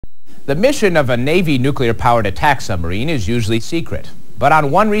The mission of a Navy nuclear-powered attack submarine is usually secret. But on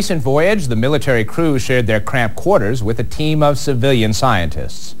one recent voyage, the military crew shared their cramped quarters with a team of civilian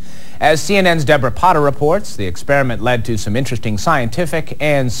scientists. As CNN's Deborah Potter reports, the experiment led to some interesting scientific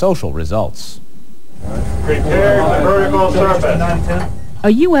and social results. Prepare the vertical surface. A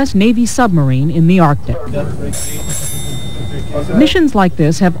U.S. Navy submarine in the Arctic. Missions like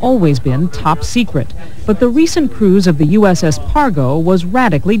this have always been top secret, but the recent cruise of the USS Pargo was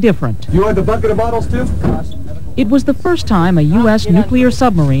radically different. You want the bucket of bottles too? It was the first time a U.S. nuclear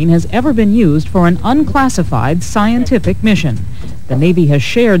submarine has ever been used for an unclassified scientific mission. The Navy has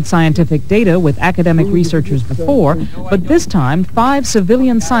shared scientific data with academic researchers before, but this time 5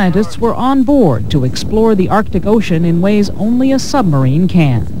 civilian scientists were on board to explore the Arctic Ocean in ways only a submarine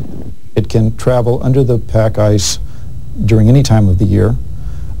can. It can travel under the pack ice during any time of the year,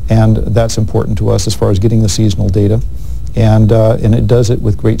 and that's important to us as far as getting the seasonal data, and it does it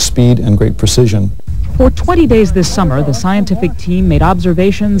with great speed and great precision. For 20 days this summer, the scientific team made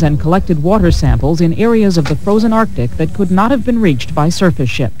observations and collected water samples in areas of the frozen Arctic that could not have been reached by surface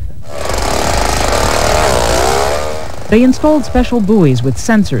ship. They installed special buoys with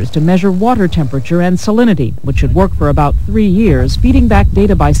sensors to measure water temperature and salinity, which should work for about 3 years, feeding back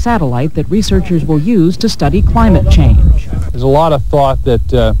data by satellite that researchers will use to study climate change. There's a lot of thought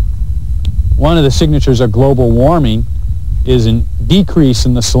that one of the signatures of global warming is a decrease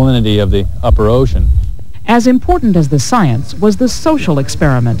in the salinity of the upper ocean. As important as the science was the social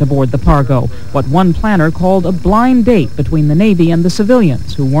experiment aboard the Pargo, what one planner called a blind date between the Navy and the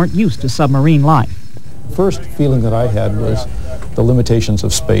civilians who weren't used to submarine life. The first feeling that I had was the limitations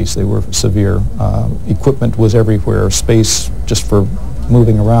of space. They were severe. Equipment was everywhere. Space, just for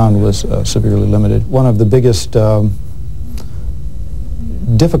moving around, was severely limited. One of the biggest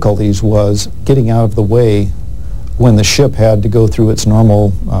difficulties was getting out of the way when the ship had to go through its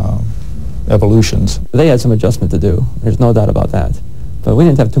normal evolutions. They had some adjustment to do. There's no doubt about that. But we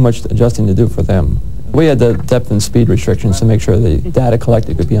didn't have too much adjusting to do for them. We had the depth and speed restrictions to make sure the data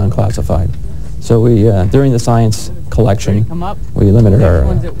collected could be unclassified. So we, during the science collection, we limited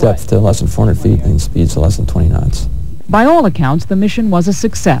our depth to less than 400 feet and speeds to less than 20 knots. By all accounts, the mission was a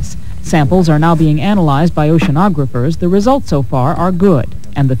success. Samples are now being analyzed by oceanographers. The results so far are good.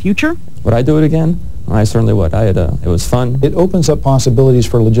 And the future? Would I do it again? I certainly would. It was fun. It opens up possibilities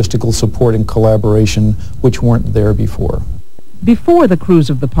for logistical support and collaboration which weren't there before. Before the cruise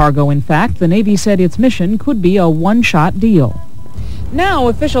of the Pargo, in fact, the Navy said its mission could be a one-shot deal. Now,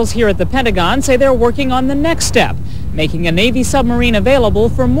 officials here at the Pentagon say they're working on the next step, making a Navy submarine available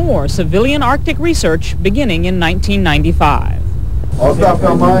for more civilian Arctic research beginning in 1995. All stop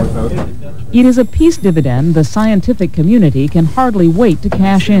on mine. It is a peace dividend the scientific community can hardly wait to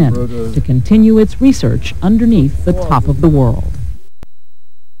cash in, to continue its research underneath the top of the world.